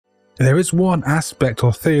There is one aspect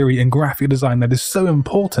or theory in graphic design that is so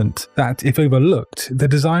important that, if overlooked, the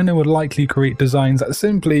designer would likely create designs that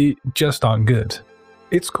simply just aren't good.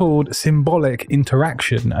 It's called symbolic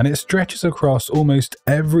interaction, and it stretches across almost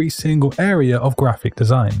every single area of graphic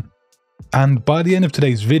design. And by the end of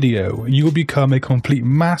today's video, you will become a complete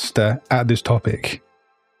master at this topic.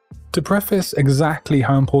 To preface exactly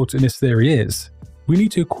how important this theory is, we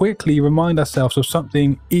need to quickly remind ourselves of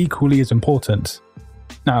something equally as important.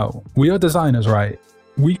 Now, we are designers, right?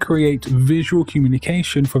 We create visual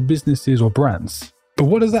communication for businesses or brands. But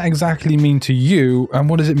what does that exactly mean to you, and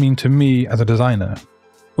what does it mean to me as a designer?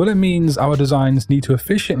 Well, it means our designs need to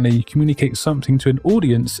efficiently communicate something to an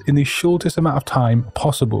audience in the shortest amount of time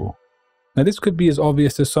possible. Now, this could be as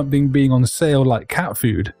obvious as something being on sale like cat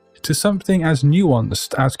food, to something as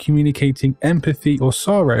nuanced as communicating empathy or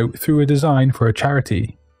sorrow through a design for a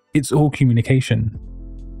charity. It's all communication.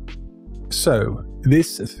 So,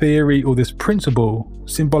 this theory or this principle,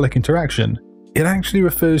 symbolic interaction, it actually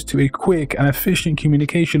refers to a quick and efficient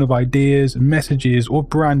communication of ideas, messages, or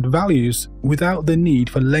brand values without the need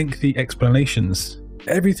for lengthy explanations.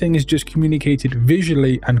 Everything is just communicated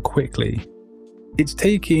visually and quickly. It's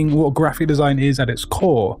taking what graphic design is at its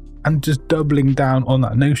core and just doubling down on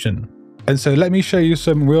that notion. And so let me show you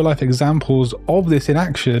some real life examples of this in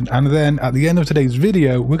action, and then at the end of today's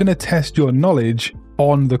video, we're going to test your knowledge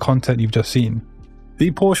on the content you've just seen. The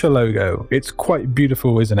Porsche logo, it's quite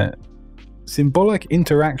beautiful, isn't it? Symbolic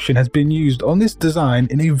interaction has been used on this design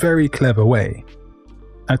in a very clever way.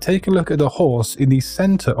 Now take a look at the horse in the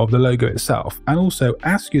center of the logo itself, and also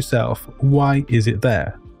ask yourself, why is it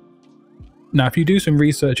there? Now, if you do some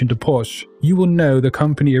research into Porsche, you will know the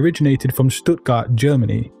company originated from Stuttgart,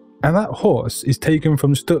 Germany, and that horse is taken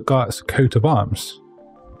from Stuttgart's coat of arms.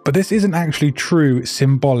 But this isn't actually true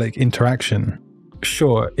symbolic interaction.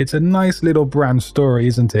 Sure, it's a nice little brand story,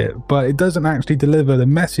 isn't it? But it doesn't actually deliver the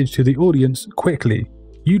message to the audience quickly.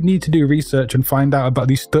 You'd need to do research and find out about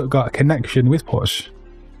the Stuttgart connection with Porsche.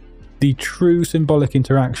 The true symbolic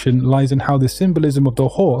interaction lies in how the symbolism of the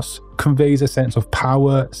horse conveys a sense of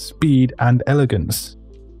power, speed, and elegance.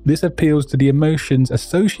 This appeals to the emotions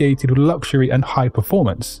associated with luxury and high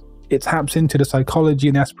performance. It taps into the psychology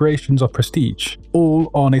and aspirations of prestige,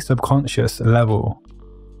 all on a subconscious level.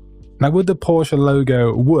 Now, would the Porsche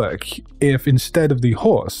logo work if, instead of the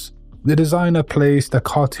horse, the designer placed a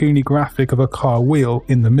cartoony graphic of a car wheel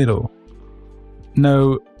in the middle?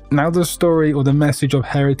 No. Now the story or the message of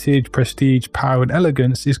heritage, prestige, power, and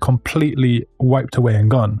elegance is completely wiped away and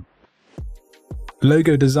gone.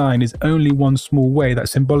 Logo design is only one small way that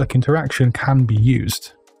symbolic interaction can be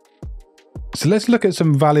used. So let's look at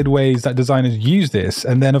some valid ways that designers use this,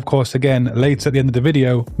 and then of course again later at the end of the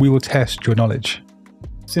video we will test your knowledge.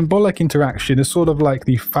 Symbolic interaction is sort of like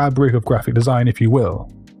the fabric of graphic design, if you will.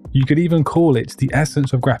 You could even call it the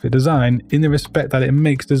essence of graphic design in the respect that it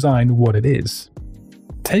makes design what it is.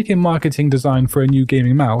 Taking marketing design for a new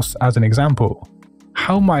gaming mouse as an example,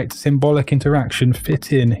 how might symbolic interaction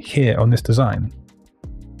fit in here on this design?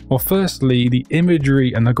 Well, firstly, the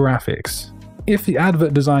imagery and the graphics. If the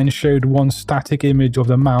advert design showed one static image of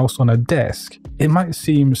the mouse on a desk, it might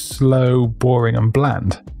seem slow, boring, and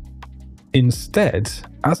bland. Instead,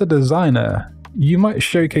 as a designer, you might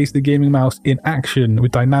showcase the gaming mouse in action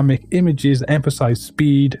with dynamic images that emphasize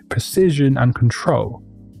speed, precision, and control.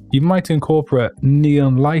 You might incorporate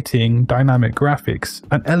neon lighting, dynamic graphics,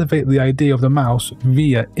 and elevate the idea of the mouse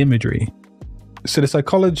via imagery. So the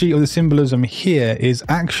psychology of the symbolism here is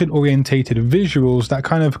action-orientated visuals that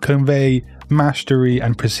kind of convey mastery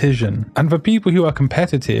and precision. And for people who are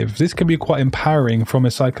competitive, this can be quite empowering from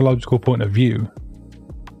a psychological point of view.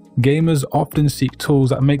 Gamers often seek tools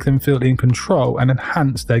that make them feel in control and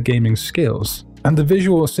enhance their gaming skills. And the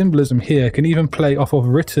visual symbolism here can even play off of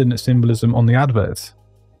written symbolism on the advert.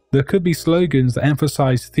 There could be slogans that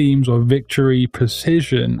emphasize themes of victory,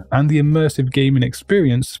 precision, and the immersive gaming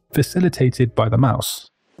experience facilitated by the mouse.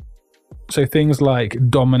 So things like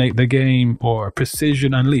dominate the game or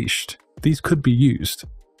precision unleashed, these could be used.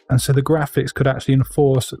 And so the graphics could actually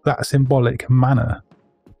enforce that symbolic manner.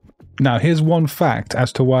 Now, here's one fact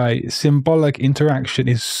as to why symbolic interaction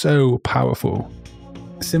is so powerful.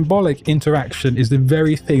 Symbolic interaction is the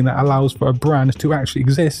very thing that allows for a brand to actually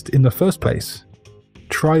exist in the first place.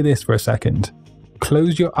 Try this for a second.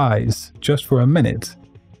 Close your eyes just for a minute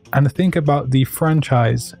and think about the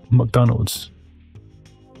franchise McDonald's.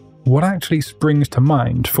 What actually springs to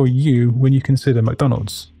mind for you when you consider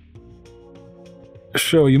McDonald's?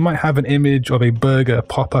 Sure, you might have an image of a burger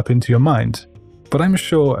pop up into your mind, but I'm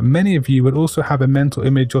sure many of you would also have a mental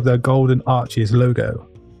image of their Golden Arches logo.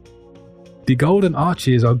 The golden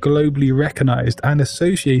arches are globally recognized and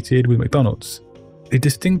associated with McDonald's. The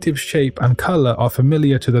distinctive shape and color are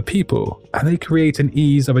familiar to the people, and they create an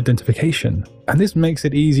ease of identification. And this makes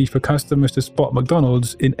it easy for customers to spot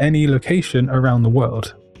McDonald's in any location around the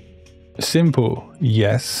world. Simple,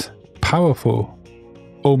 yes. Powerful,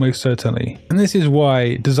 almost certainly. And this is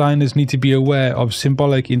why designers need to be aware of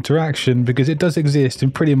symbolic interaction, because it does exist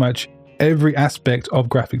in pretty much every aspect of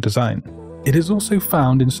graphic design. It is also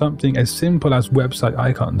found in something as simple as website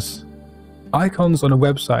icons. Icons on a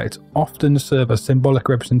website often serve as symbolic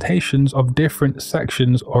representations of different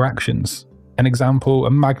sections or actions. An example,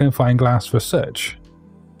 a magnifying glass for search.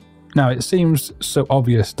 Now, it seems so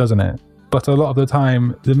obvious, doesn't it? But a lot of the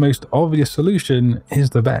time, the most obvious solution is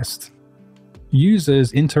the best.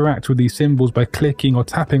 Users interact with these symbols by clicking or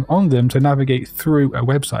tapping on them to navigate through a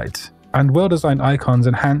website. And well-designed icons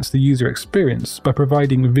enhance the user experience by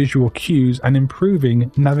providing visual cues and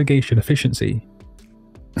improving navigation efficiency.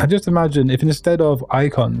 Now just imagine if instead of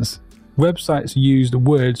icons, websites used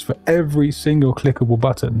words for every single clickable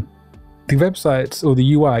button. The website or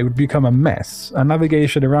the UI would become a mess, and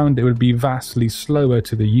navigation around it would be vastly slower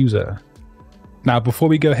to the user. Now, before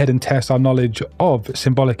we go ahead and test our knowledge of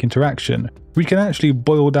symbolic interaction, we can actually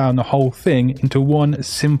boil down the whole thing into one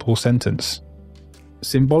simple sentence.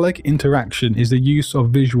 Symbolic interaction is the use of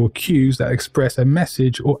visual cues that express a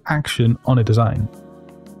message or action on a design.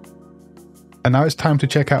 And now it's time to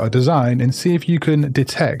check out a design and see if you can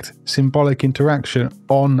detect symbolic interaction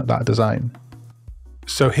on that design.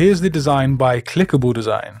 So here's the design by Clickable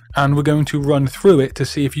Design, and we're going to run through it to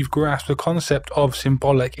see if you've grasped the concept of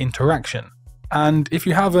symbolic interaction. And if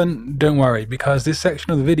you haven't, don't worry, because this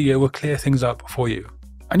section of the video will clear things up for you.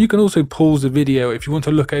 And you can also pause the video if you want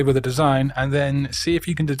to look over the design and then see if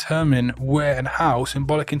you can determine where and how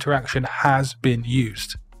symbolic interaction has been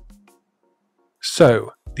used.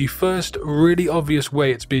 So, the first really obvious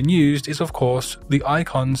way it's been used is of course the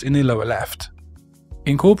icons in the lower left.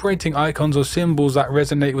 Incorporating icons or symbols that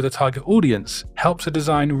resonate with a target audience helps a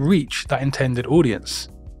design reach that intended audience.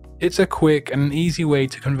 It's a quick and an easy way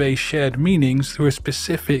to convey shared meanings through a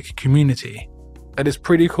specific community. And it's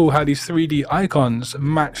pretty cool how these 3D icons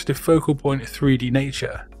match the focal point 3D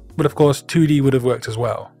nature, but of course 2D would have worked as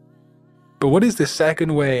well. But what is the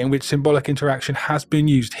second way in which symbolic interaction has been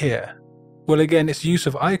used here? Well, again, it's use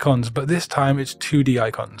of icons, but this time it's 2D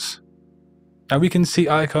icons. Now we can see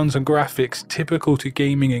icons and graphics typical to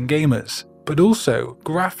gaming and gamers, but also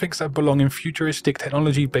graphics that belong in futuristic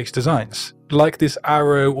technology-based designs, like this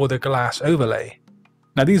arrow or the glass overlay.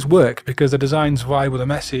 Now these work because the design's vibe of the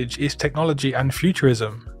message is technology and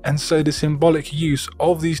futurism, and so the symbolic use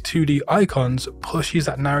of these 2D icons pushes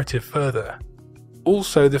that narrative further.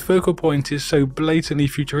 Also, the focal point is so blatantly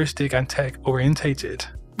futuristic and tech-orientated.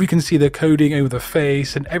 We can see the coding over the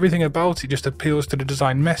face, and everything about it just appeals to the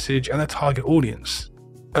design message and the target audience.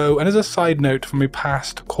 Oh, and as a side note from a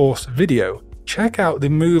past course video, check out the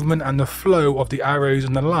movement and the flow of the arrows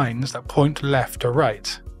and the lines that point left to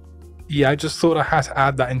right. Yeah, I just thought I had to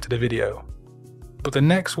add that into the video. But the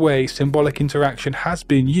next way symbolic interaction has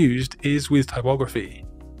been used is with typography.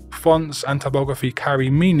 Fonts and typography carry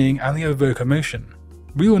meaning and they evoke emotion.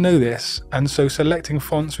 We all know this, and so selecting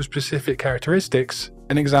fonts with specific characteristics,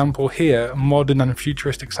 an example here, modern and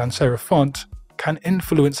futuristic sans serif font, can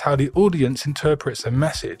influence how the audience interprets a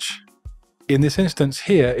message. In this instance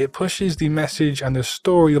here, it pushes the message and the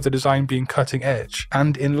story of the design being cutting edge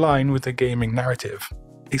and in line with the gaming narrative.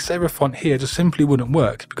 A serif font here just simply wouldn't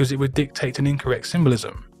work because it would dictate an incorrect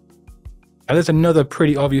symbolism. And there's another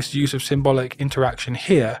pretty obvious use of symbolic interaction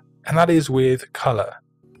here, and that is with color.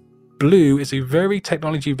 Blue is a very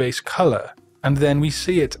technology-based color, and then we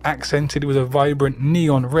see it accented with a vibrant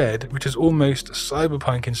neon red, which is almost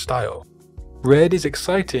cyberpunk in style. Red is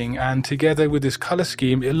exciting, and together with this color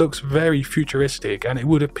scheme, it looks very futuristic and it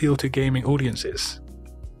would appeal to gaming audiences.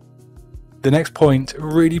 The next point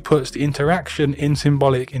really puts the interaction in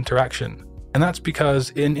symbolic interaction, and that's because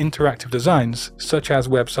in interactive designs, such as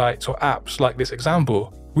websites or apps like this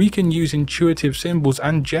example, we can use intuitive symbols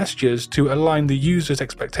and gestures to align the user's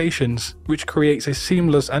expectations, which creates a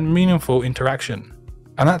seamless and meaningful interaction.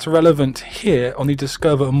 And that's relevant here on the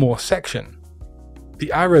Discover More section.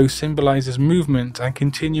 The arrow symbolizes movement and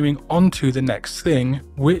continuing onto the next thing,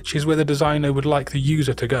 which is where the designer would like the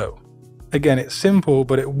user to go. Again, it's simple,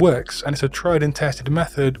 but it works, and it's a tried and tested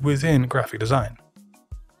method within graphic design.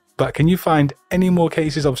 But can you find any more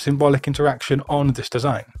cases of symbolic interaction on this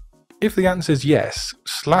design? If the answer is yes,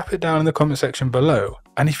 slap it down in the comment section below,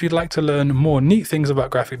 and if you'd like to learn more neat things about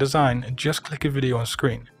graphic design, just click a video on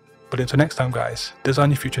screen. But until next time guys, design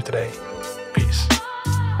your future today. Peace.